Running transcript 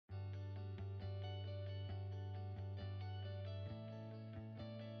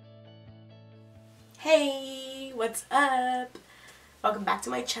Hey, what's up? Welcome back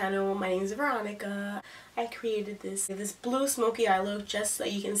to my channel. My name is Veronica. I created this blue smoky eye look just so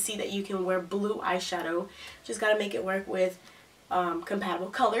you can see that you can wear blue eyeshadow. Just gotta make it work with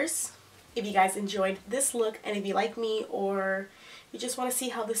compatible colors. If you guys enjoyed this look and if you like me or you just want to see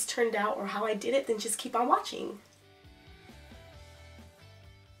how this turned out or how I did it, then just keep on watching.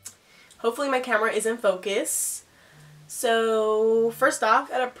 Hopefully my camera is in focus. So first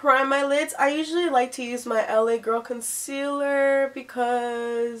off, I gotta prime my lids. I usually like to use my LA Girl concealer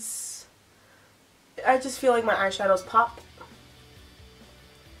because I just feel like my eyeshadows pop.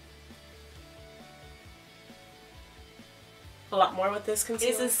 A lot more with this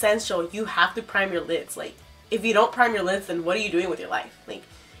concealer. It's essential. You have to prime your lids. Like, if you don't prime your lids, then what are you doing with your life? Like,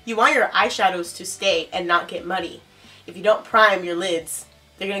 you want your eyeshadows to stay and not get muddy. If you don't prime your lids,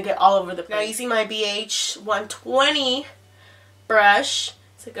 they're gonna get all over the place. Now using my BH 120 brush,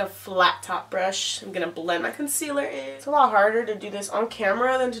 it's like a flat top brush. I'm gonna blend my concealer in. It's a lot harder to do this on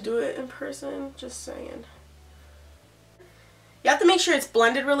camera than to do it in person, just saying. You have to make sure it's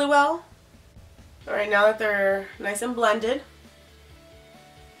blended really well. Alright, now that they're nice and blended,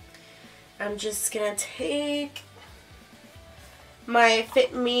 I'm just gonna take my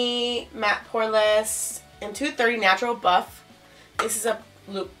Fit Me Matte Poreless in 230 Natural Buff. This is a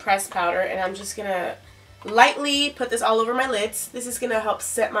loop press powder, and I'm just gonna lightly put this all over my lids. This is gonna help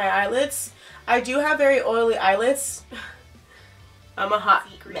set my eyelids. I do have very oily eyelids. I'm a hot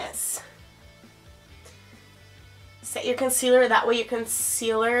mess. Set your concealer, that way your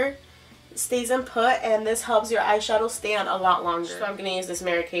concealer stays in put and this helps your eyeshadow stay on a lot longer. So I'm gonna use this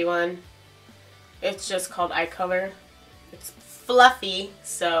Mary Kay one. It's just called Eye Color. It's fluffy,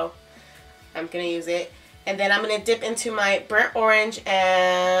 so I'm gonna use it. And then I'm going to dip into my burnt orange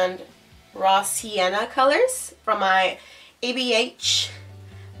and raw sienna colors from my ABH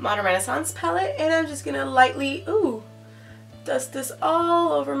Modern Renaissance palette. And I'm just going to lightly, dust this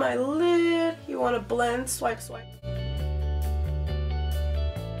all over my lid. You want to blend, swipe, swipe.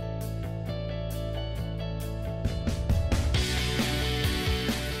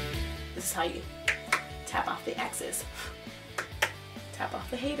 This is how you tap off the axes. Tap off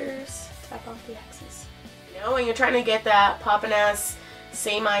the haters. Tap off the axes. You know, when you're trying to get that poppin' ass,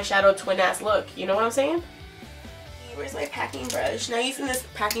 same eyeshadow, twin ass look. You know what I'm saying? Where's my packing brush? Now using this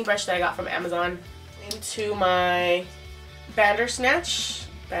packing brush that I got from Amazon into my Bandersnatch.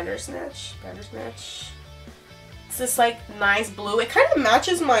 It's this like nice blue. It kind of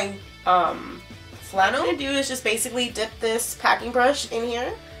matches my flannel. What I'm gonna do is just basically dip this packing brush in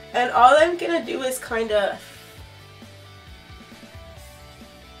here, and all I'm gonna do is kind of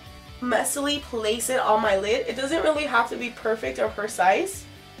messily place it on my lid. It doesn't really have to be perfect or precise.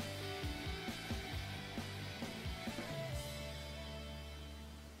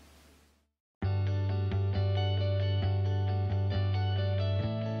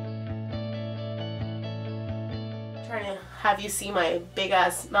 Trying to have you see my big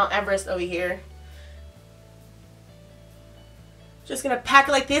ass Mount Everest over here. Just gonna pack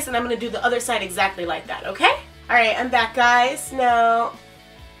it like this, and I'm gonna do the other side exactly like that, okay? Alright, I'm back, guys. Now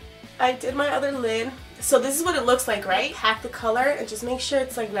I did my other lid. So this is what it looks like, right? Pack the color and just make sure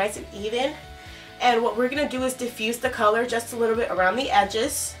it's like nice and even. And what we're gonna do is diffuse the color just a little bit around the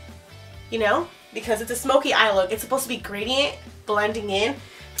edges, you know, because it's a smoky eye look. It's supposed to be gradient, blending in,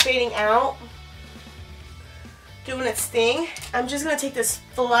 fading out, doing its thing. I'm just gonna take this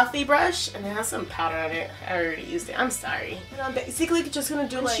fluffy brush, and it has some powder on it. I already used it, I'm sorry. And I'm basically just gonna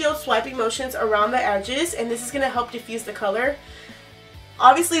do like shield swiping motions around the edges, and this is gonna help diffuse the color.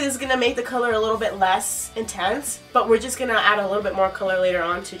 Obviously this is going to make the color a little bit less intense, but we're just going to add a little bit more color later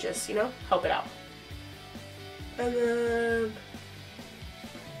on to just, you know, help it out. And then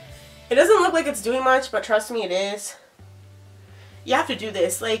it doesn't look like it's doing much, but trust me, it is. You have to do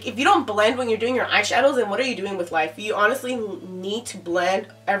this. Like, if you don't blend when you're doing your eyeshadows, then what are you doing with life? You honestly need to blend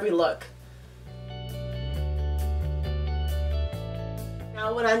every look.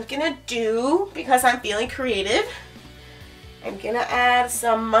 Now what I'm going to do, because I'm feeling creative, I'm gonna add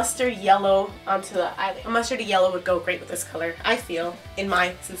some mustard yellow onto the eyelid. A mustard yellow would go great with this color, I feel, in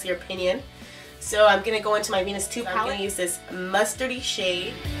my sincere opinion. So I'm gonna go into my Venus 2 palette. I'm gonna use this mustardy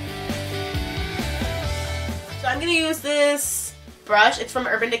shade. So I'm gonna use this brush. It's from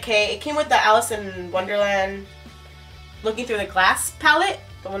Urban Decay. It came with the Alice in Wonderland Looking Through the Glass palette,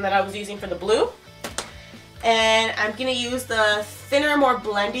 the one that I was using for the blue. And I'm gonna use the thinner, more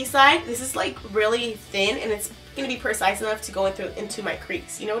blendy side. This is like really thin, and it's gonna be precise enough to go into my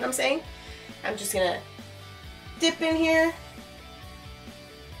crease. You know what I'm saying? I'm just gonna dip in here,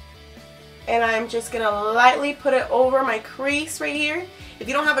 and I'm just gonna lightly put it over my crease right here. If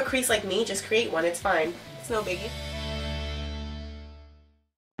you don't have a crease like me, just create one. It's fine. It's no biggie.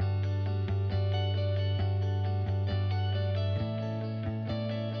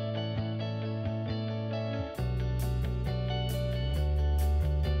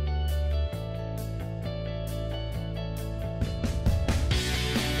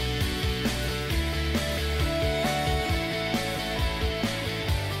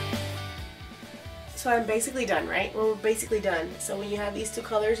 So I'm basically done, right? We're basically done. So when you have these two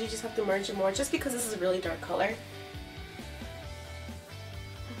colors, you just have to merge them more, just because this is a really dark color.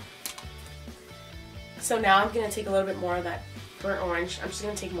 So now I'm going to take a little bit more of that burnt orange. I'm just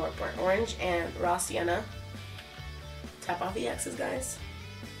going to take more burnt orange and raw sienna. Tap off the X's, guys.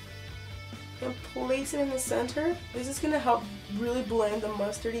 And place it in the center. This is going to help really blend the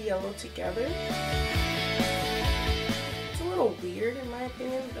mustardy yellow together. It's a little weird in my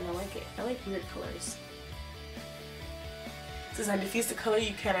opinion, but I like it. I like weird colors. Since I diffuse the color,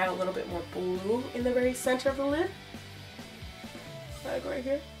 you can add a little bit more blue in the very center of the lid. Like right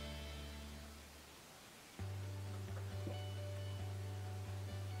here.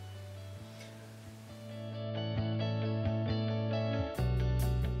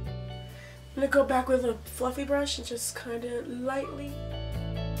 I'm gonna go back with a fluffy brush and just kind of lightly.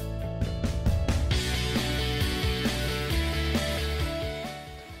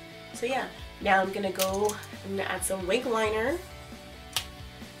 So yeah, now I'm gonna add some wing liner,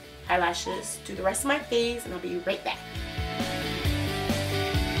 eyelashes, do the rest of my face, and I'll be right back.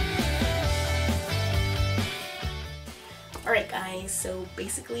 Alright guys, so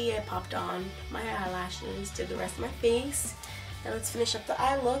basically I popped on my eyelashes, did the rest of my face. Now let's finish up the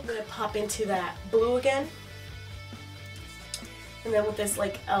eye look. I'm going to pop into that blue again. And then with this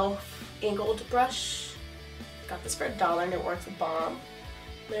like e.l.f. angled brush, got this for $1 and it works a bomb.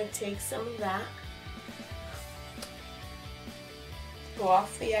 I'm going to take some of that, go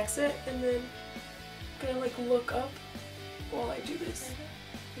off the exit, and then I'm going to like look up while I do this.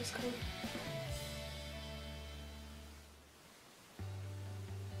 Just kind of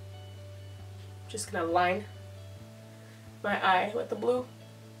just going to line my eye with the blue.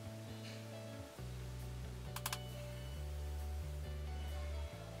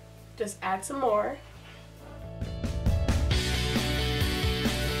 Just add some more.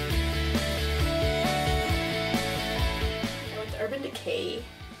 And with the Urban Decay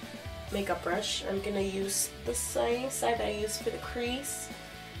makeup brush, I'm gonna use the same side that I used for the crease,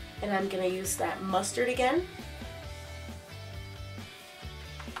 and I'm gonna use that mustard again.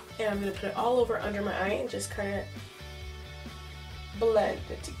 And I'm gonna put it all over under my eye and just kind of blend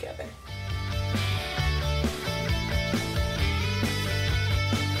it together.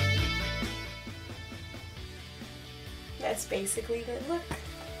 That's basically the look.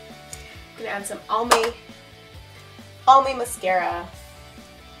 I'm gonna add some Almay mascara.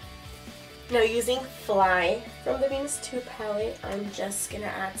 Now using Fly from the Venus 2 palette, I'm just gonna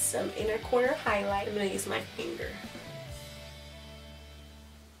add some inner corner highlight. I'm gonna use my finger.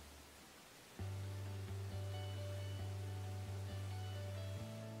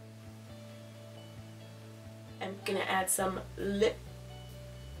 I'm gonna add some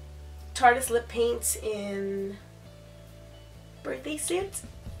Tarte's lip paint in Birthday Suit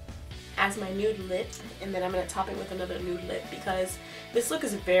as my nude lip, and then I'm gonna top it with another nude lip because this look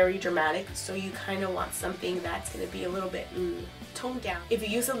is very dramatic, so you kind of want something that's gonna be a little bit toned down. If you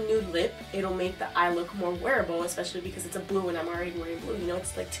use a nude lip, it'll make the eye look more wearable, especially because it's a blue and I'm already wearing blue. You know,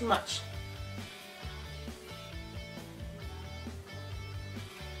 it's like too much.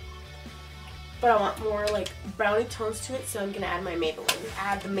 But I want more like brownie tones to it, so I'm gonna add my Maybelline.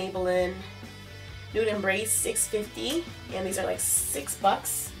 Add the Maybelline Nude Embrace 650, and these are like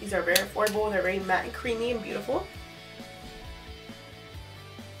 $6. These are very affordable. They're very matte and creamy and beautiful.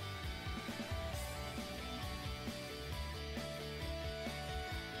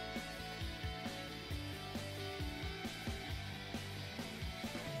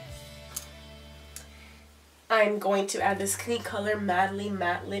 I'm going to add this Clean Color Madly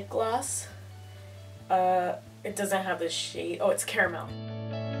Matte Lip Gloss. It doesn't have the shade. Oh, it's caramel.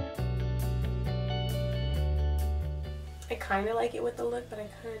 I kind of like it with the look, but I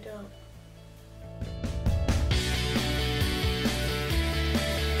kind of don't.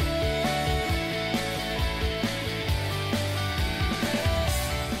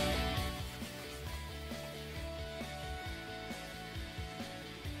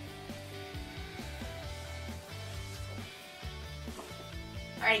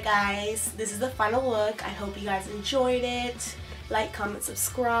 Alright guys, this is the final look. I hope you guys enjoyed it. Like, comment,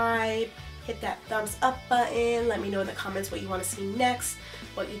 subscribe. Hit that thumbs up button. Let me know in the comments what you want to see next.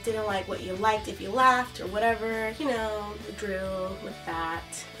 what you didn't like, what you liked, if you laughed or whatever, you know, the drill with that.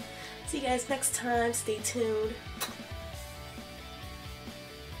 See you guys next time. Stay tuned.